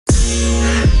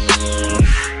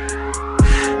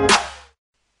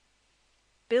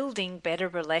building better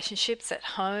relationships at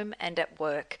home and at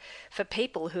work for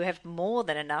people who have more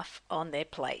than enough on their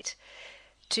plate.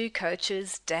 Two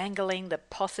coaches dangling the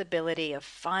possibility of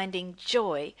finding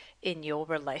joy in your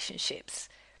relationships.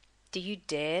 Do you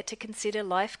dare to consider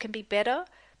life can be better?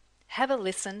 Have a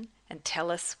listen and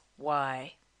tell us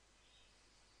why.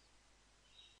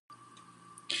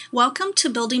 Welcome to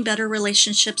Building Better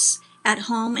Relationships at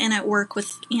Home and at Work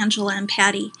with Angela and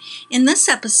Patty. In this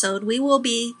episode, we will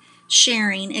be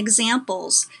sharing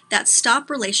examples that stop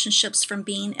relationships from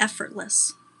being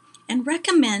effortless and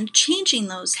recommend changing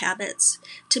those habits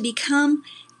to become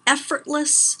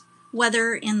effortless,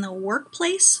 whether in the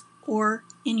workplace or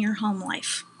in your home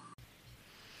life.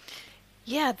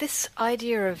 Yeah, this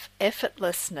idea of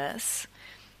effortlessness,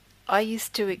 I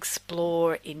used to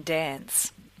explore in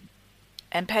dance.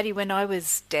 And Patty, when I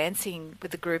was dancing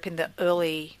with the group in the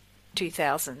early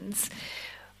 2000s,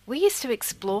 we used to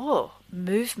explore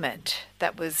movement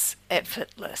that was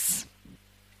effortless.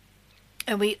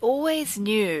 And we always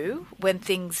knew when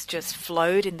things just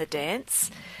flowed in the dance,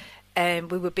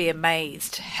 and we would be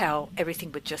amazed how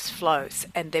everything would just flow.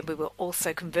 And then we were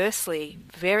also conversely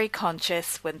very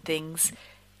conscious when things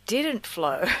didn't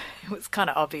flow. It was kind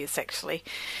of obvious, actually.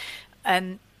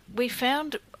 And we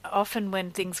found often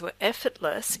when things were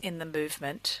effortless in the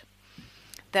movement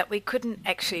that we couldn't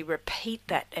actually repeat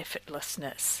that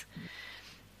effortlessness.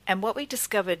 And what we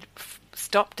discovered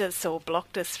stopped us or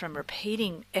blocked us from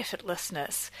repeating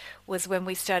effortlessness was when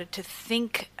we started to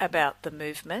think about the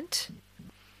movement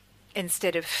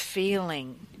instead of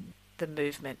feeling the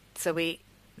movement. So we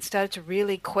started to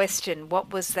really question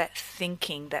what was that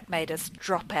thinking that made us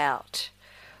drop out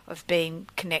of being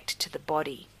connected to the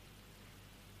body.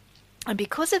 And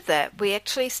because of that, we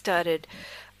actually started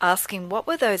asking what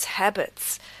were those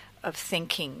habits of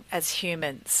thinking as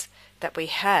humans that we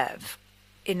have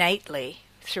innately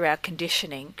through our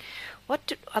conditioning.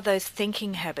 Are those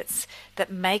thinking habits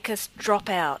that make us drop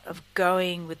out of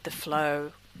going with the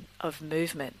flow of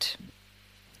movement?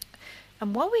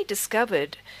 And what we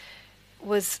discovered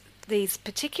was these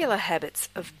particular habits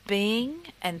of being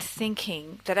and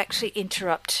thinking that actually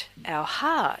interrupt our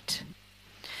heart.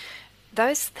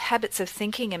 Those habits of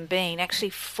thinking and being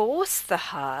actually force the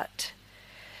heart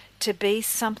to be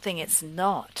something it's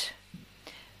not,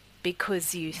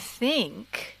 because you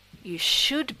think you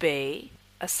should be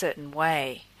a certain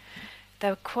way. They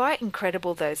were quite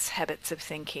incredible, those habits of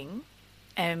thinking,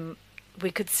 and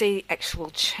we could see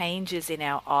actual changes in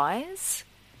our eyes,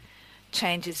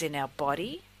 changes in our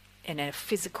body, in a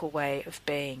physical way of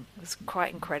being. It was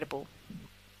quite incredible.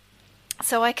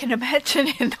 So I can imagine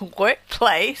in the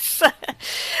workplace,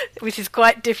 which is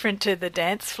quite different to the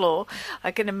dance floor, I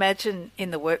can imagine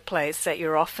in the workplace that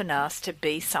you're often asked to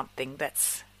be something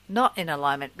that's not in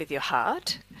alignment with your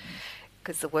heart,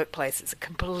 because the workplace is a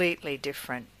completely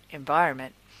different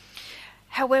environment.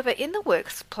 However, in the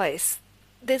workplace,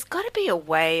 there's got to be a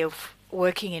way of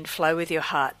working in flow with your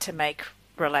heart to make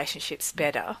relationships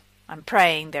better. I'm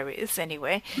praying there is,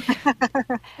 anyway.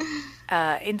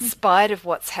 In spite of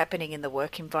what's happening in the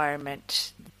work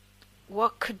environment,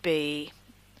 what could be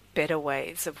better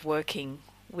ways of working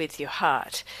with your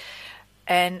heart?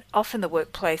 And often the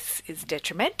workplace is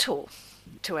detrimental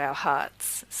to our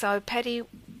hearts. So, Patty,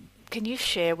 can you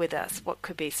share with us what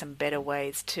could be some better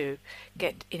ways to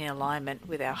get in alignment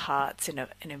with our hearts in an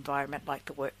environment like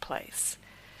the workplace?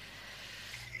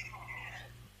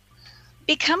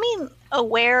 Becoming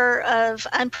aware of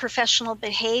unprofessional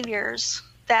behaviors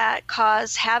that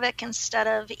cause havoc instead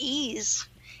of ease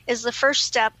is the first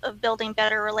step of building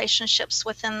better relationships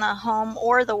within the home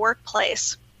or the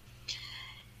workplace.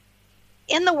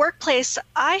 In the workplace,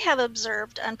 I have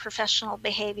observed unprofessional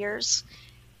behaviors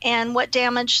and what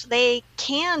damage they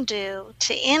can do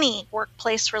to any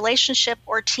workplace relationship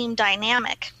or team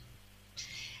dynamic.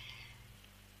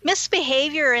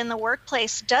 Misbehavior in the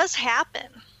workplace does happen,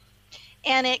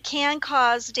 and it can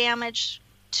cause damage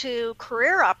to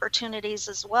career opportunities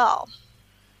as well.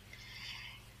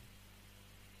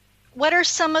 What are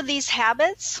some of these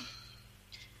habits?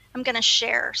 I'm going to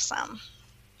share some.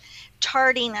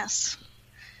 Tardiness,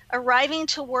 arriving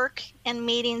to work and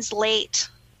meetings late,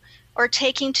 or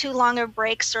taking too long of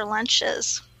breaks or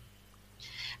lunches.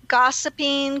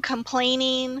 Gossiping,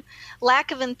 complaining, lack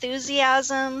of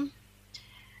enthusiasm,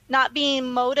 not being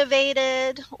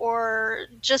motivated, or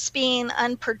just being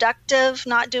unproductive,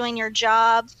 not doing your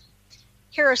job.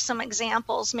 Here are some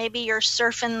examples. Maybe you're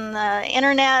surfing the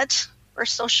internet or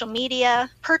social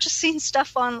media, purchasing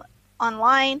stuff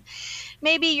online.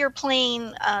 Maybe you're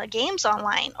playing games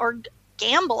online or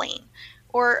gambling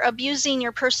or abusing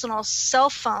your personal cell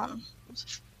phone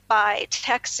by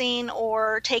texting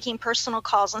or taking personal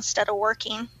calls instead of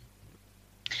working.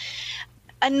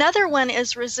 Another one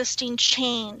is resisting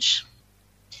change.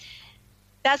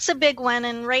 That's a big one,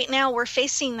 and right now we're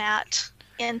facing that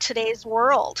in today's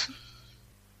world.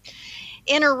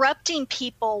 Interrupting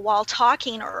people while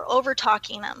talking or over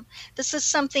talking them. This is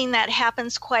something that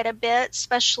happens quite a bit,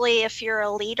 especially if you're a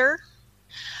leader.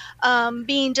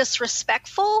 Being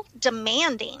disrespectful,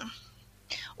 demanding,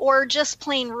 or just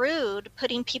plain rude,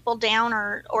 putting people down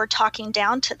or talking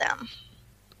down to them.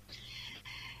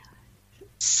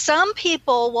 Some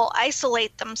people will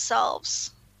isolate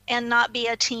themselves and not be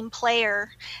a team player.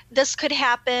 This could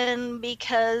happen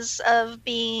because of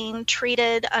being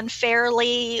treated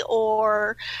unfairly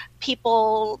or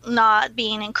people not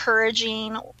being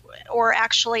encouraging or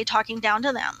actually talking down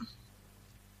to them.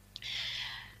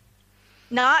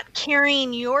 Not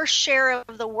carrying your share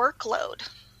of the workload.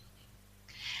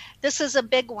 This is a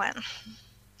big one.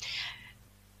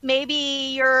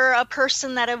 Maybe you're a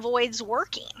person that avoids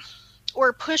working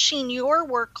or pushing your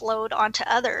workload onto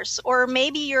others. Or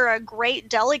maybe you're a great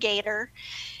delegator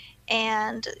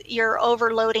and you're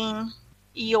overloading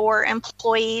your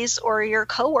employees or your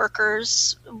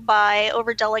coworkers by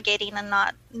over delegating and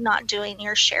not doing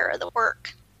your share of the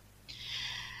work.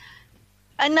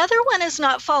 Another one is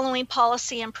not following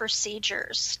policy and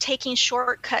procedures, taking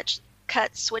shortcuts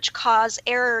which cause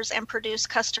errors and produce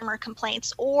customer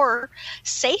complaints, or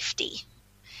safety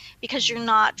because you're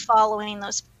not following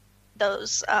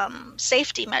those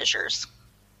safety measures.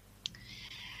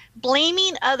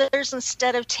 Blaming others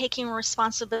instead of taking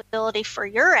responsibility for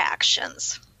your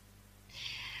actions.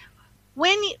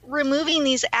 When removing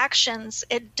these actions,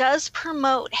 it does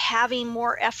promote having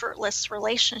more effortless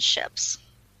relationships.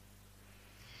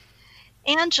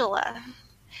 Angela,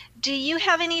 do you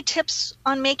have any tips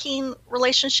on making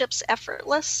relationships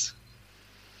effortless?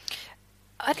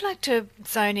 I'd like to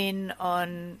zone in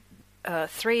on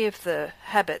 3 of the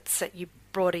habits that you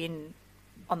brought in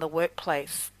on the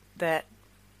workplace that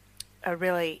are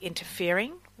really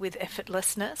interfering with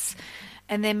effortlessness,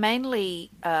 and they're mainly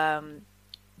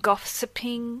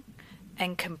gossiping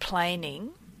and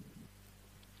complaining,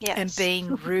 yes, and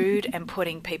being rude and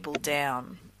putting people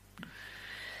down.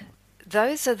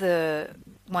 Those are the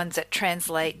ones that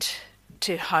translate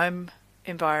to home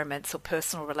environments or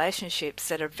personal relationships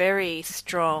that are very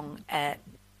strong at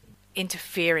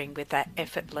interfering with that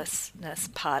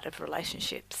effortlessness part of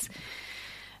relationships.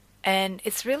 And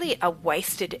it's really a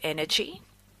wasted energy.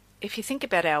 If you think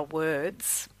about our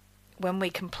words, when we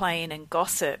complain and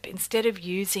gossip, instead of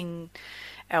using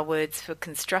our words for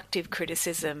constructive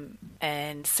criticism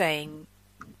and saying,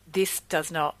 this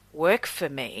does not work for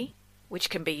me, which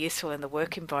can be useful in the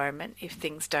work environment if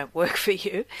things don't work for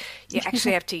you, you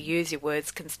actually have to use your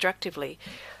words constructively.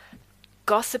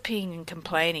 Gossiping and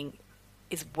complaining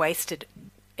is wasted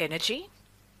energy,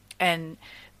 and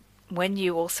when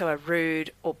you also are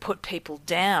rude or put people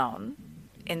down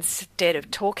instead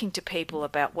of talking to people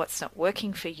about what's not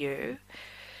working for you,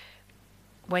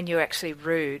 when you're actually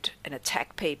rude and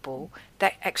attack people,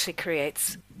 that actually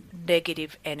creates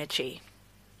negative energy,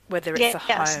 whether it's a home.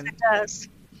 Yes, it does.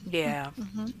 Yeah.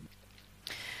 Mm-hmm.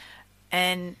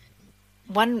 And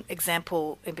one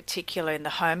example in particular in the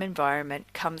home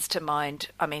environment comes to mind.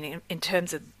 I mean, in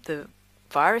terms of the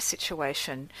virus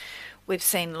situation, we've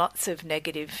seen lots of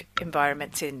negative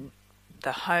environments in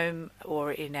the home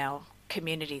or in our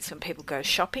communities when people go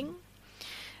shopping.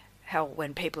 How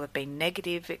when people have been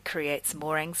negative, it creates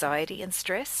more anxiety and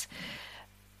stress.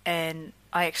 And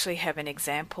I actually have an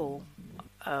example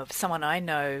of someone I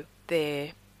know,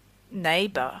 their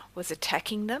neighbour was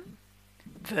attacking them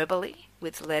verbally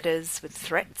with letters, with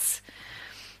threats,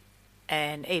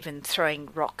 and even throwing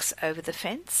rocks over the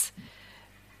fence.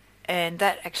 And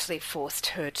that actually forced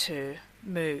her to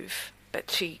move. But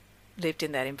she lived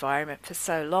in that environment for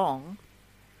so long,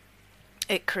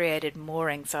 it created more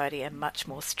anxiety and much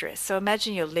more stress. So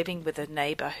imagine you're living with a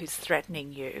neighbour who's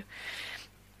threatening you.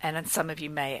 And some of you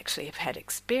may actually have had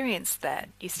experienced that.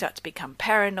 You start to become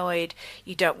paranoid.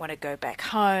 You don't want to go back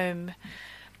home.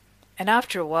 And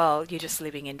after a while, you're just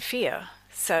living in fear.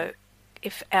 So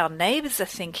if our neighbours are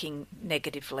thinking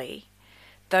negatively,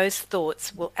 those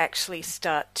thoughts will actually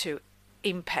start to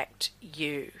impact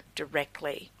you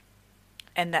directly.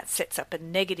 And that sets up a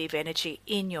negative energy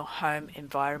in your home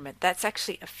environment. That's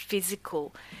actually a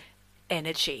physical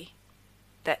energy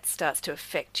that starts to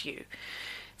affect you.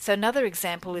 So another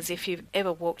example is if you've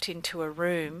ever walked into a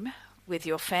room with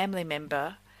your family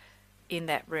member in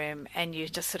that room and you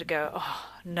just sort of go, oh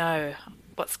no,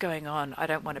 what's going on? I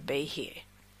don't want to be here.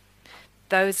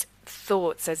 Those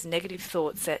thoughts, those negative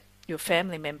thoughts that your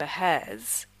family member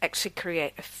has actually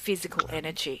create a physical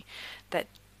energy that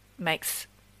makes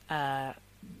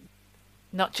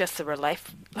not just the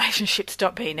relationship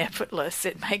stop being effortless,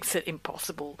 it makes it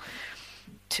impossible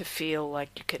to feel like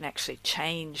you can actually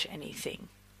change anything.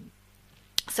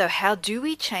 So how do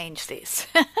we change this?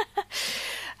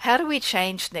 How do we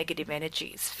change negative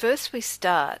energies? First, we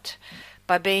start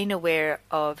by being aware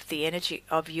of the energy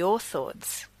of your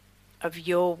thoughts, of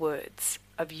your words,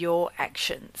 of your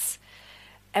actions.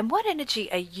 And what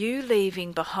energy are you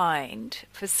leaving behind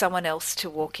for someone else to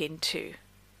walk into?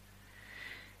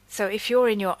 So if you're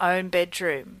in your own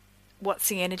bedroom, what's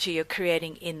the energy you're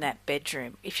creating in that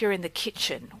bedroom? If you're in the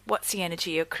kitchen, what's the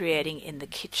energy you're creating in the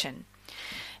kitchen?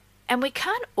 And we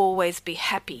can't always be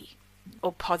happy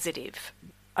or positive.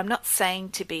 I'm not saying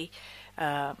to be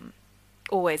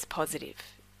always positive.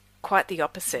 Quite the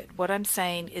opposite. What I'm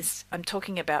saying is I'm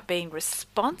talking about being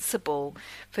responsible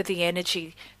for the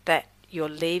energy that you're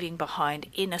leaving behind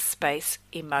in a space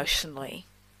emotionally.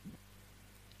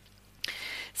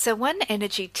 So one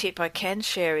energy tip I can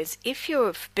share is if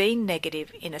you've been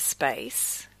negative in a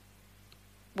space,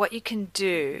 what you can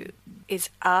do is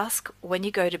ask when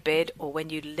you go to bed or when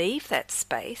you leave that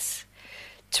space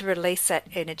to release that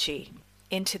energy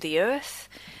into the earth.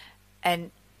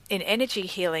 And in energy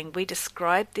healing, we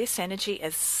describe this energy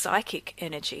as psychic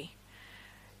energy.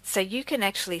 So you can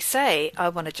actually say, I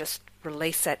want to just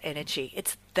release that energy.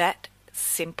 It's that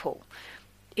simple.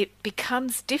 It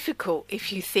becomes difficult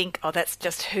if you think, oh, that's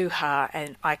just hoo-ha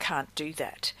and I can't do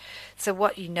that. So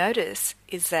what you notice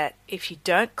is that if you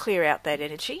don't clear out that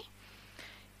energy,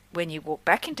 when you walk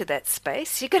back into that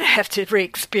space, you're going to have to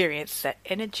re-experience that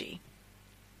energy.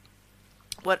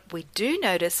 What we do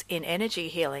notice in energy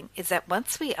healing is that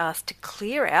once we ask to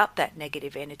clear out that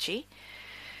negative energy,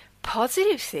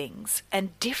 positive things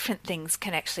and different things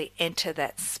can actually enter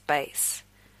that space.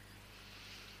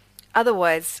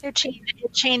 Otherwise, it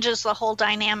changes the whole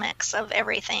dynamics of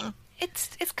everything.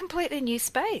 It's completely new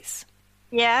space.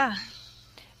 Yeah.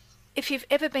 If you've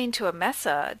ever been to a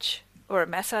massage or a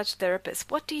massage therapist,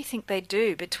 what do you think they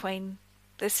do between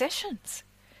the sessions?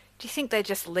 Do you think they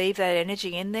just leave that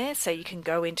energy in there so you can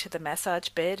go into the massage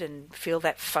bed and feel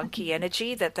that funky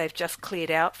energy that they've just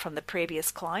cleared out from the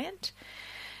previous client?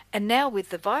 And now with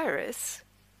the virus,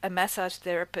 a massage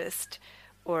therapist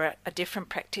or a different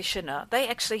practitioner, they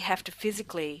actually have to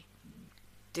physically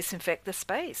disinfect the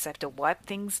space. They have to wipe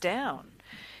things down.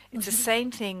 It's the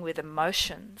same thing with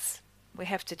emotions. We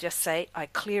have to just say, I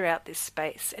clear out this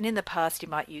space. And in the past, you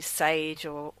might use sage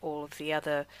or all of the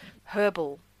other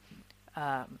herbal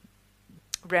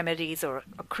remedies or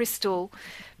a crystal.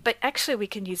 But actually, we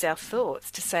can use our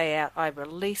thoughts to say out, I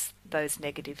release those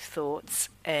negative thoughts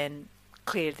and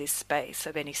clear this space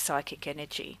of any psychic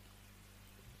energy.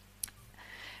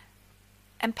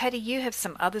 And Patty, you have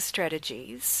some other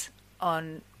strategies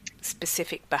on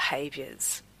specific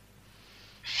behaviours.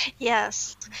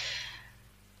 Yes.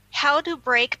 How to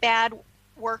break bad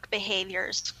work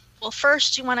behaviors? Well,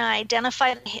 first you want to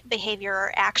identify the behavior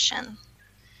or action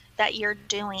that you're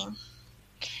doing.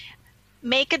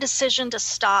 Make a decision to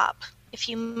stop. If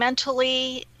you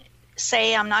mentally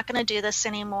say, I'm not going to do this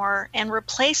anymore, and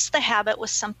replace the habit with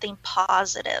something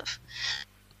positive.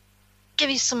 Give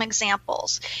you some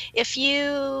examples. If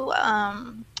you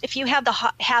have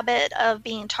the habit of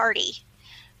being tardy,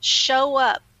 show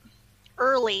up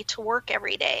early to work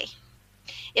every day.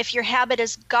 If your habit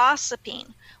is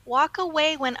gossiping, walk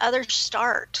away when others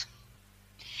start.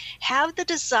 Have the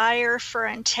desire for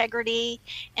integrity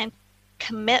and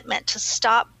commitment to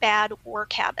stop bad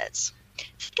work habits.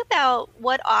 Think about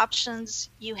what options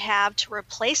you have to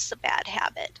replace the bad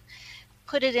habit.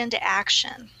 Put it into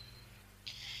action.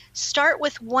 Start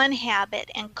with one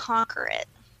habit and conquer it.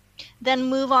 Then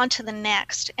move on to the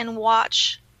next and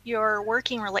watch your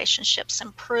working relationships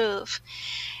improve.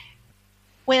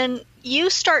 When you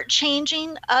start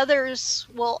changing, others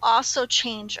will also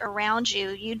change around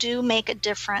you. You do make a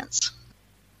difference.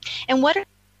 And what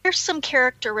are some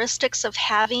characteristics of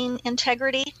having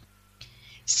integrity?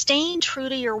 Staying true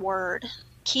to your word,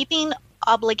 keeping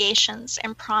obligations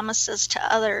and promises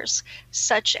to others,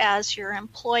 such as your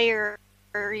employer,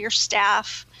 your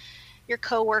staff, your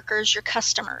coworkers, your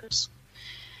customers.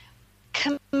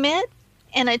 Commit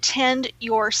and attend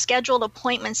your scheduled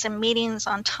appointments and meetings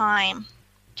on time.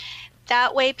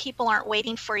 That way people aren't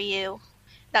waiting for you.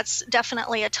 That's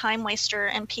definitely a time waster,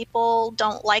 and people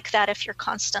don't like that if you're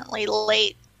constantly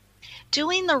late.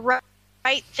 Doing the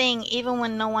right thing even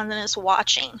when no one is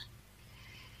watching.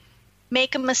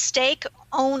 Make a mistake,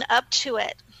 own up to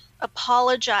it.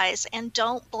 apologize, and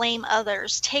don't blame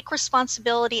others. Take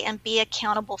responsibility and be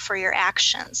accountable for your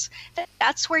actions.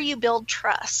 That's where you build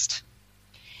trust.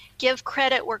 Give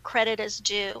credit where credit is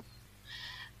due.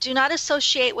 Do not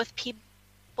associate with people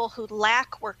who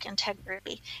lack work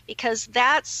integrity, because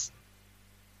that's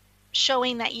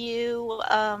showing that you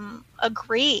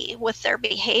agree with their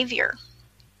behavior.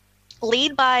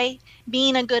 Lead by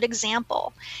being a good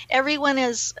example. Everyone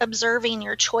is observing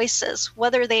your choices,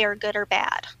 whether they are good or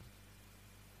bad.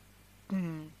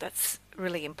 That's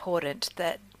really important,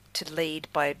 that to lead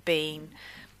by being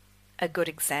a good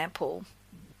example.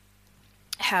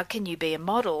 How can you be a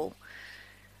model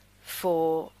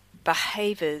for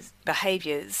behaviors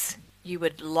you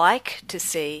would like to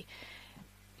see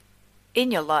in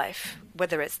your life,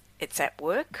 whether it's at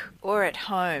work or at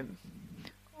home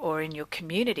or in your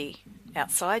community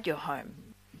outside your home?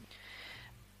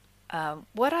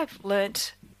 What I've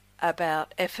learnt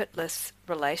about effortless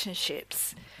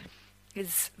relationships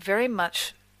is very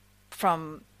much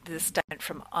from the statement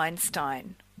from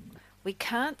Einstein. We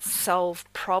can't solve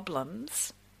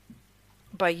problems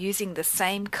by using the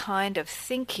same kind of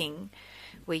thinking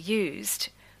we used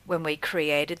when we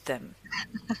created them.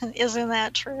 Isn't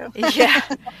that true? Yeah.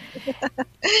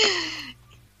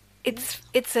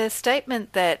 It's a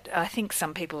statement that I think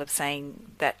some people are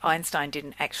saying that Einstein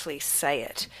didn't actually say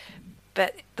it,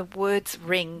 but the words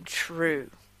ring true.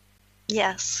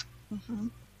 Yes. Mm-hmm.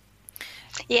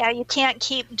 Yeah, you can't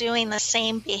keep doing the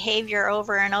same behavior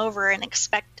over and over and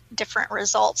expect different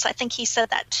results. I think he said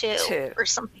that too. Or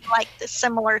something like this,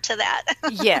 similar to that.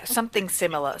 Yeah, something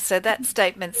similar. So that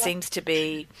statement seems to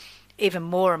be even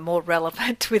more and more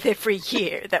relevant with every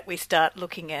year that we start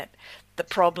looking at the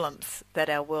problems that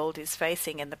our world is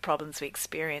facing and the problems we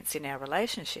experience in our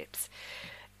relationships.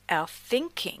 Our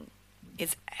thinking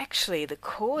is actually the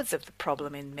cause of the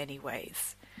problem in many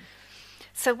ways.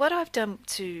 So what I've done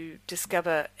to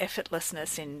discover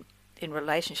effortlessness in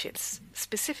relationships,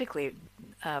 specifically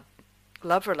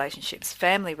love relationships,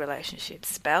 family relationships,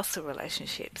 spousal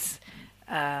relationships,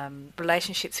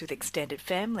 relationships with extended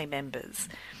family members,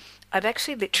 I've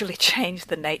actually literally changed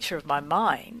the nature of my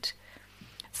mind.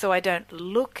 So I don't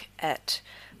look at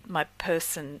my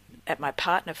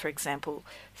partner, for example,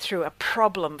 through a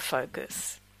problem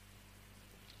focus.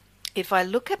 If I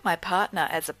look at my partner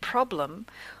as a problem,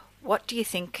 what do you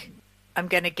think I'm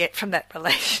going to get from that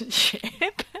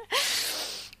relationship?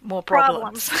 More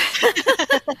problems.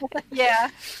 Yeah,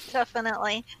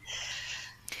 definitely.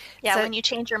 Yeah, So, when you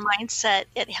change your mindset,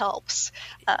 it helps.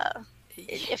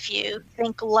 If you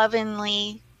think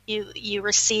lovingly, you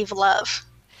receive love.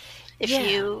 If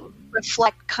you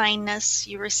reflect kindness,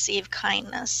 you receive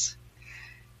kindness.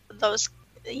 Those,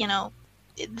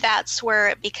 that's where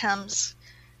it becomes,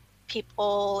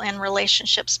 people and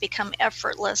relationships become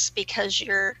effortless, because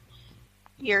you're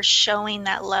showing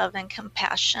that love and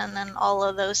compassion and all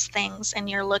of those things, and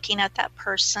you're looking at that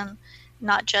person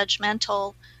not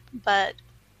judgmental, but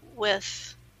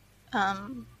with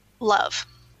love.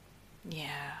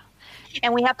 Yeah.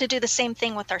 And we have to do the same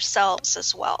thing with ourselves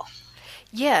as well.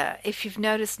 Yeah, if you've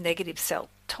noticed negative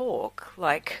self-talk,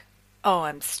 like, oh,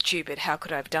 I'm stupid, how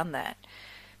could I have done that?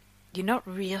 You're not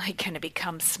really going to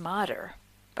become smarter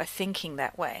by thinking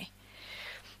that way.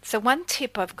 So one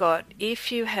tip I've got, if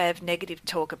you have negative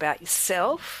talk about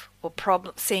yourself or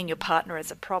seeing your partner as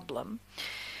a problem,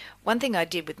 one thing I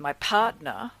did with my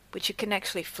partner, which you can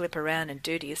actually flip around and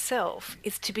do to yourself,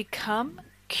 is to become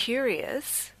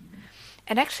curious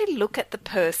and actually look at the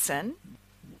person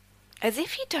as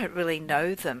if you don't really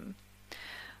know them.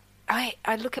 I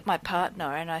look at my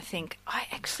partner and I think, I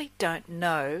actually don't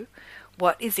know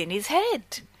what is in his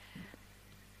head.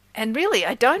 And really,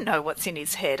 I don't know what's in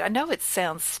his head. I know it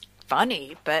sounds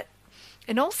funny, but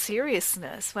in all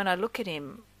seriousness, when I look at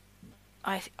him,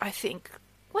 I think,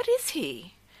 what is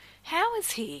he? How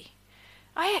is he?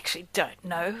 I actually don't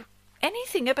know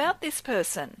anything about this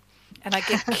person. And I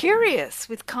get curious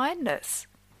with kindness,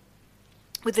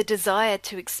 with a desire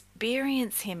to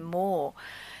experience him more,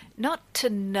 not to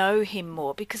know him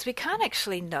more, because we can't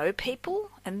actually know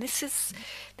people. And this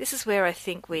is where I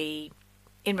think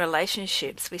in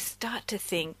relationships, we start to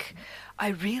think, I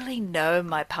really know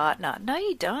my partner. No,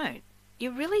 you don't. You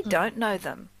really don't know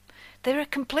them. They're a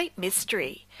complete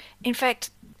mystery. In fact,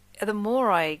 the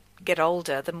more I get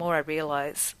older, the more I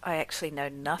realize I actually know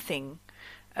nothing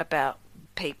about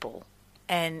people.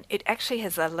 And it actually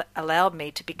has allowed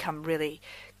me to become really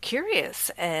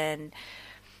curious and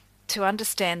to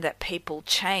understand that people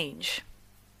change.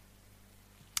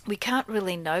 We can't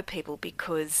really know people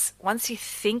because once you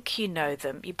think you know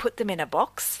them, you put them in a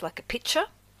box like a picture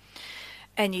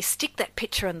and you stick that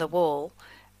picture on the wall,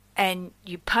 And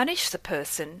you punish the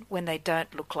person when they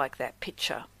don't look like that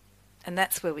picture. And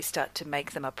that's where we start to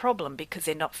make them a problem, because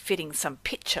they're not fitting some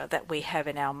picture that we have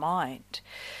in our mind.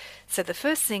 So the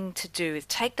first thing to do is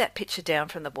take that picture down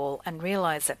from the wall and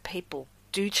realize that people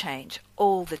do change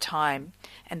all the time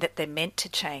and that they're meant to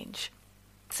change.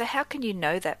 So how can you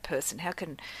know that person? How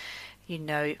can you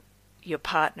know your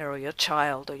partner or your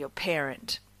child or your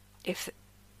parent if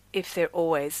they're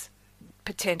always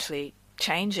potentially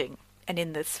changing? And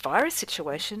in this virus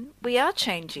situation, we are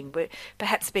changing. We're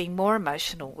perhaps being more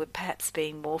emotional. We're perhaps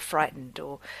being more frightened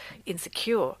or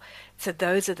insecure. So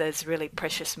those are those really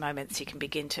precious moments you can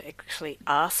begin to actually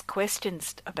ask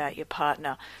questions about your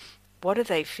partner. What are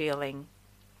they feeling?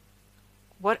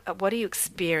 What are you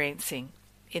experiencing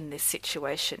in this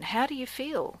situation? How do you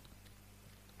feel?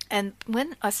 And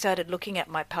when I started looking at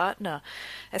my partner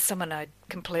as someone I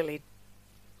completely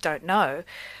don't know,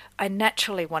 I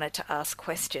naturally wanted to ask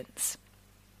questions.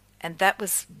 And that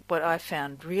was what I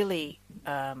found really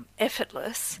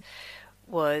effortless,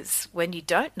 was when you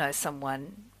don't know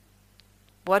someone,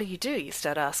 what do? You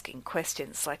start asking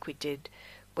questions like we did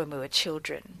when we were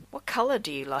children. What colour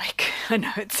do you like? I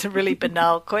know it's a really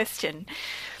banal question,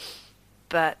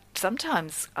 but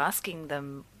sometimes asking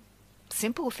them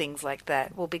simple things like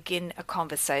that will begin a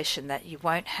conversation that you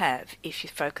won't have if you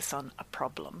focus on a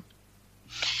problem.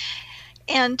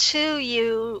 And two,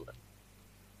 you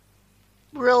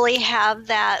really have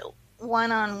that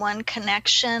one-on-one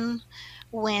connection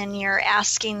when you're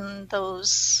asking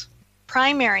those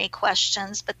primary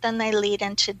questions, but then they lead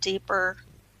into deeper,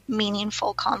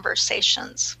 meaningful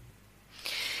conversations.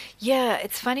 Yeah,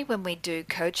 it's funny when we do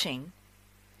coaching.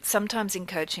 Sometimes in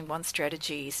coaching, one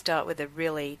strategy, you start with a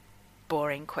really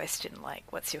boring question like,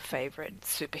 what's your favorite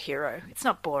superhero? It's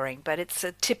not boring, but it's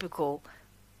a typical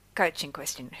coaching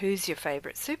question. Who's your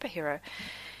favorite superhero?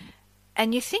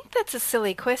 And you think that's a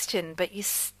silly question, but you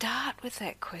start with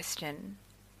that question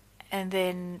and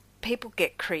then people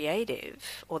get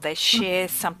creative, or they share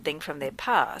something from their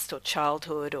past or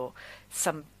childhood or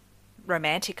some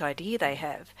romantic idea they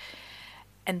have.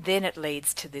 And then it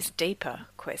leads to this deeper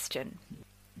question.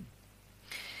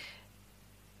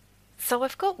 So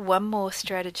I've got one more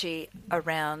strategy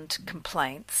around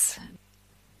complaints.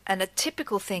 And a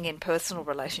typical thing in personal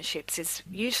relationships is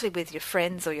usually with your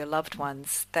friends or your loved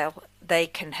ones, they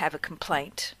can have a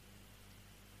complaint,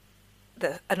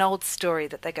 an old story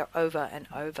that they go over and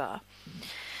over.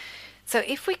 So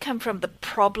if we come from the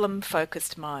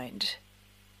problem-focused mind,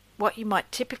 what you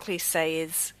might typically say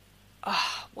is,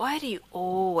 oh, why do you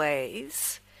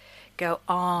always go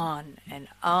on and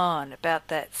on about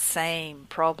that same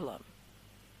problem?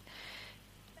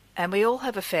 And we all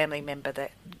have a family member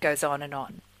that goes on and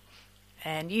on.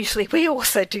 And usually we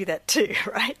also do that too,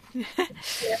 right?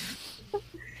 Yeah.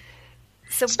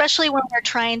 So, especially when we're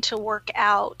trying to work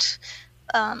out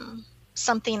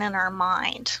something in our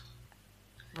mind.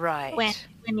 Right. When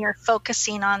you're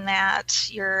focusing on that,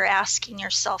 you're asking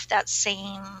yourself that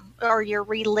same, or you're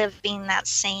reliving that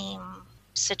same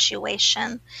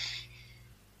situation.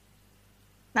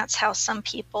 That's how some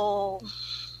people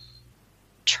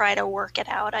try to work it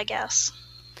out, I guess.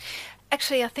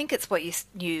 Actually, I think it's what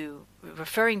you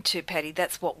referring to, Patty.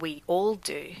 That's what we all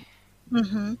do.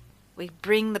 Mm-hmm. We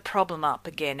bring the problem up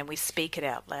again and we speak it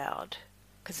out loud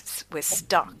because we're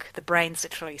stuck. The brain's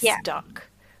literally stuck.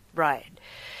 Right.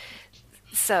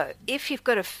 So if you've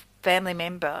got a family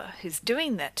member who's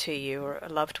doing that to you, or a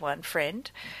loved one,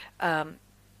 friend,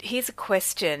 here's a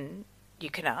question you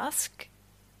can ask.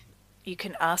 You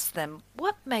can ask them,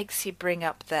 what makes you bring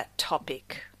up that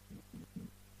topic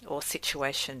or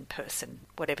situation, person,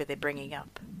 whatever they're bringing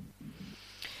up?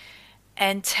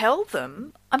 And tell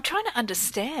them, I'm trying to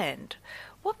understand,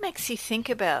 what makes you think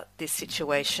about this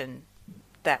situation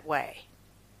that way?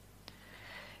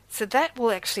 So that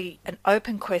will actually, an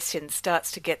open question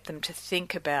starts to get them to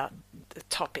think about the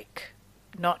topic,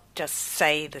 not just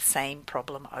say the same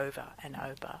problem over and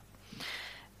over.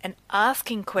 And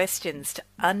asking questions to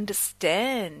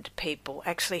understand people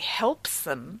actually helps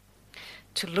them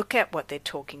to look at what they're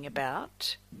talking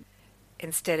about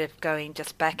instead of going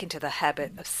just back into the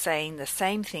habit of saying the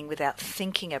same thing without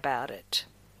thinking about it.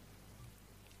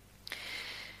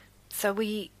 So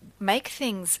we make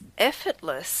things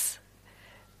effortless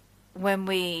when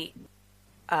we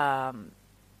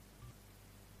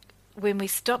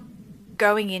stop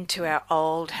going into our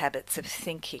old habits of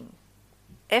thinking.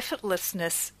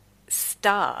 Effortlessness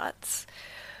starts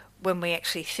when we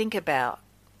actually think about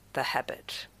the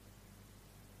habit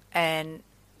and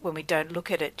when we don't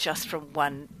look at it just from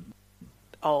one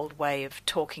old way of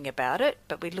talking about it,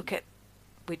 but we look at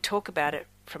we talk about it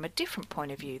from a different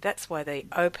point of view. That's why the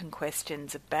open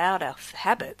questions about our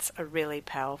habits are really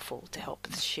powerful to help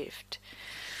us shift.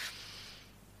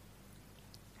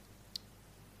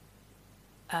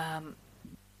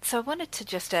 So I wanted to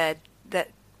just add that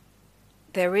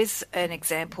there is an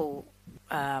example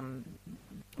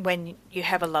when you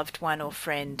have a loved one or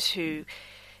friend who,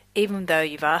 even though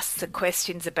you've asked the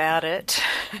questions about it,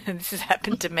 and this has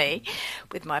happened to me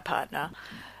with my partner,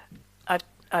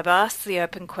 I've asked the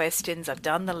open questions, I've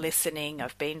done the listening,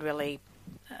 I've been really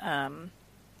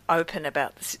open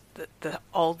about the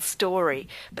old story,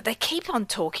 but they keep on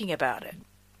talking about it.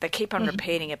 They keep on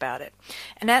repeating about it.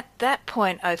 And at that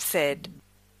point I've said,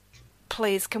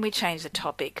 please, can we change the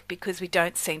topic, because we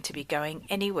don't seem to be going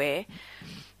anywhere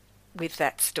with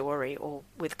that story or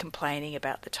with complaining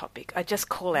about the topic. I just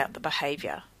call out the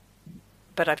behaviour.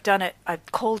 But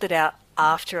I've called it out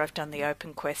after I've done the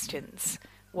open questions.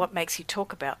 What makes you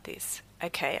talk about this?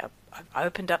 Okay, I've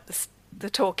opened up the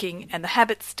talking and the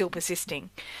habit's still persisting.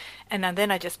 And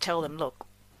then I just tell them, look,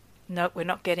 no, we're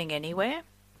not getting anywhere,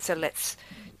 so let's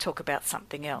talk about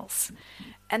something else.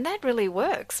 And that really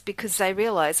works, because they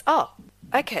realise, oh,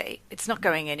 okay, it's not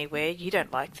going anywhere, you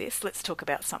don't like this, let's talk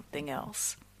about something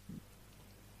else.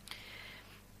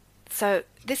 So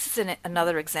this is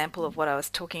another example of what I was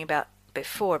talking about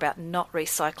before, about not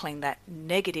recycling that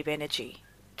negative energy,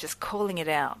 just calling it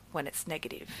out when it's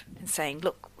negative and saying,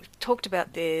 look, we've talked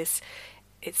about this,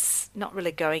 it's not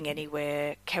really going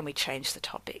anywhere, can we change the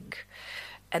topic?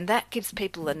 And that gives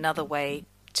people another way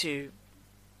to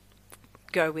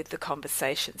go with the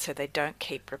conversation, so they don't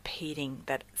keep repeating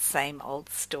that same old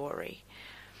story.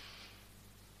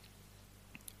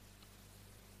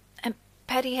 And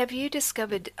Patty, have you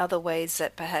discovered other ways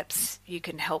that perhaps you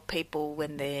can help people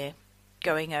when they're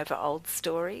going over old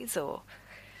stories or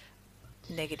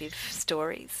negative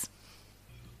stories?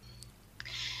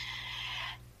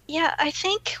 Yeah, I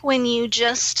think when you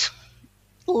just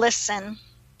listen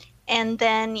and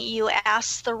then you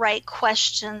ask the right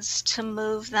questions to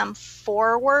move them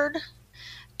forward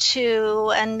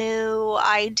to a new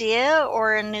idea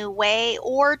or a new way,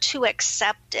 or to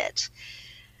accept it.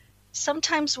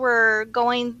 Sometimes we're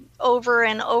going over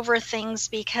and over things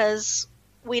because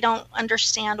we don't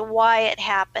understand why it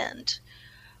happened,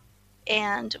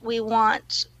 and we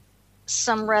want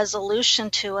some resolution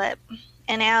to it.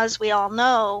 And as we all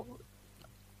know,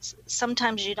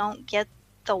 sometimes you don't get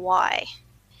the why.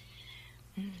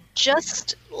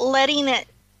 Just letting it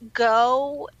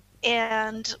go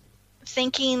and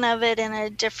thinking of it in a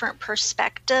different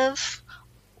perspective,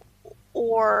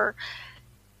 or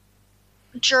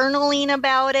journaling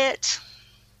about it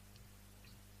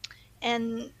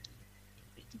and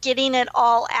getting it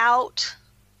all out,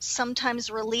 sometimes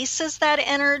releases that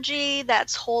energy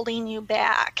that's holding you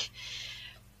back.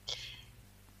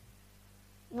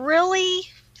 Really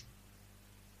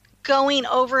going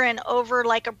over and over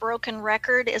like a broken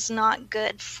record is not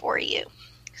good for you.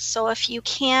 So if you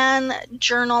can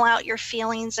journal out your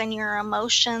feelings and your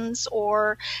emotions,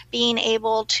 or being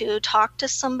able to talk to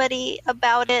somebody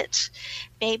about it,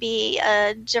 maybe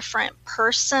a different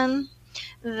person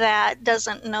that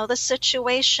doesn't know the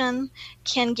situation,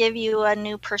 can give you a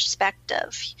new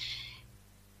perspective.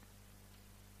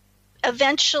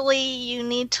 Eventually, you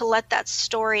need to let that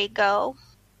story go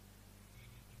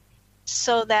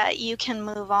so that you can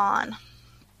move on.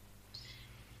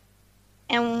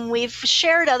 And we've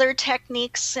shared other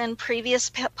techniques in previous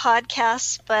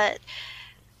podcasts, but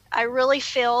I really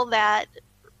feel that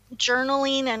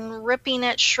journaling and ripping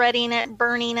it, shredding it,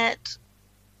 burning it,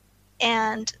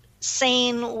 and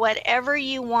saying whatever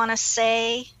you want to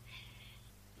say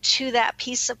to that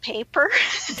piece of paper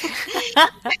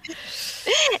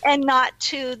and not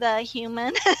to the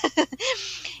human,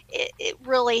 it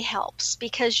really helps,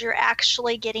 because you're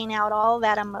actually getting out all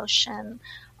that emotion,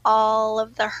 all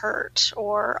of the hurt,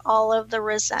 or all of the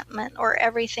resentment, or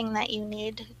everything that you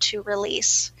need to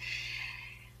release.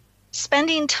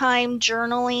 Spending time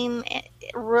journaling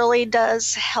really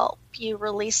does help you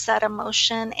release that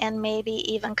emotion and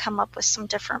maybe even come up with some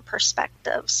different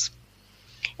perspectives.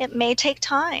 It may take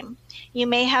time. You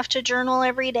may have to journal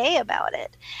every day about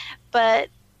it, but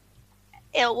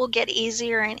it will get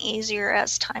easier and easier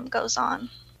as time goes on.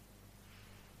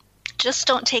 Just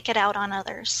don't take it out on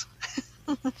others.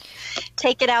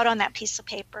 Take it out on that piece of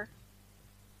paper.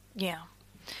 Yeah.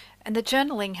 And the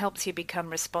journaling helps you become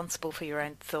responsible for your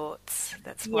own thoughts.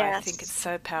 That's why I think it's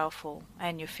so powerful,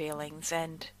 and your feelings.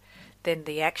 And then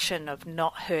the action of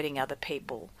not hurting other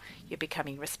people, you're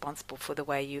becoming responsible for the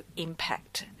way you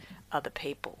impact other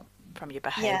people from your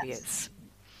behaviours.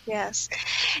 Yes.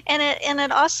 And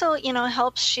it also,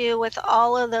 helps you with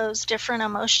all of those different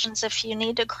emotions. If you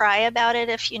need to cry about it,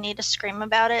 if you need to scream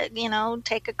about it,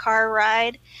 take a car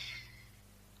ride,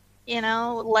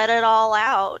 let it all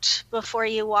out before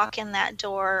you walk in that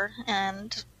door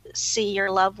and see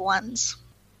your loved ones.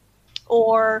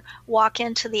 Or walk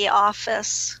into the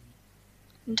office.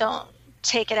 Don't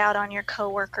take it out on your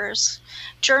coworkers.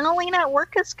 Journaling at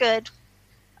work is good.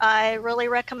 I really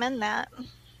recommend that.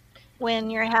 When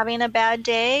you're having a bad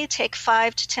day, take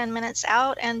 5 to 10 minutes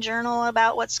out and journal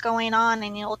about what's going on,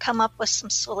 and you'll come up with some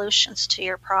solutions to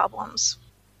your problems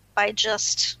by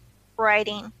just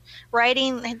writing.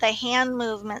 Writing, the hand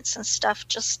movements and stuff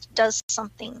just does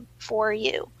something for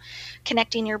you,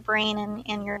 connecting your brain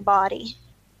and your body.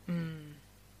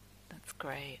 That's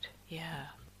great. Yeah.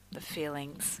 The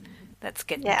feelings. That's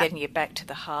getting you back to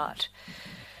the heart.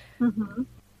 Mm-hmm.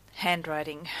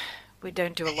 Handwriting. We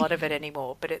don't do a lot of it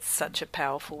anymore, but it's such a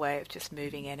powerful way of just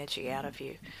moving energy out of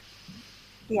you.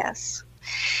 Yes.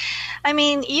 I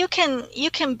mean, you can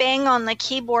bang on the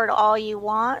keyboard all you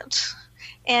want,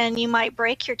 and you might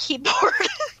break your keyboard.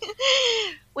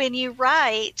 When you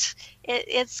write,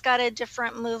 it's got a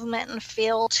different movement and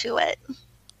feel to it.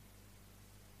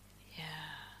 Yeah.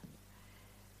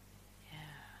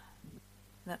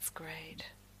 That's great.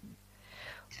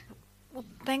 Well,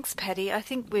 thanks, Patty. I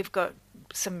think we've got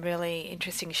some really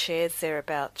interesting shares there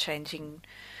about changing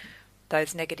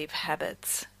those negative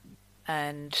habits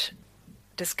and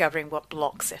discovering what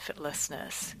blocks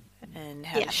effortlessness and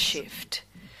how to shift.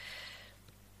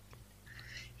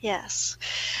 Yes.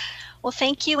 Well,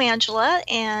 thank you, Angela.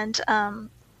 And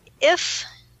if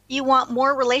you want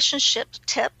more relationship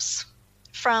tips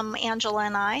from Angela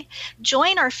and I,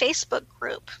 join our Facebook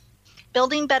group,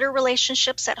 Building Better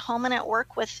Relationships at Home and at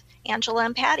Work with Angela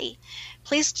and Patty.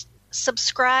 Please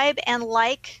subscribe and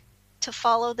like to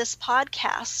follow this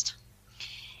podcast.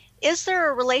 Is there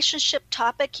a relationship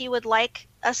topic you would like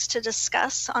us to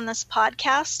discuss on this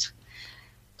podcast?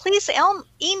 Please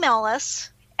email us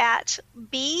at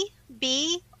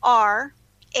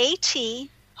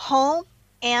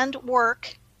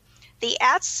bbrat@homeandwork,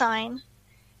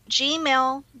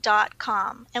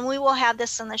 gmail.com, and we will have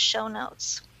this in the show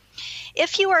notes.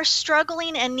 If you are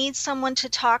struggling and need someone to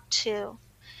talk to,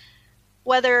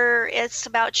 whether it's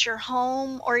about your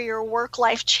home or your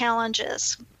work-life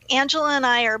challenges, Angela and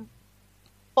I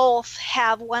both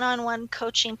have one-on-one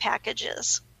coaching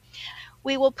packages.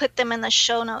 We will put them in the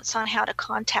show notes on how to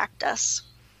contact us.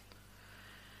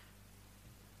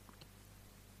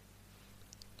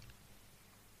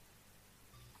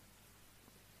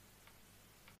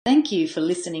 Thank you for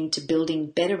listening to Building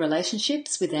Better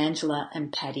Relationships with Angela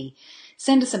and Patty.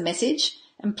 Send us a message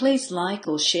and please like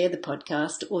or share the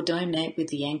podcast or donate with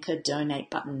the Anchor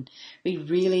donate button. We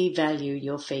really value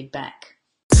your feedback.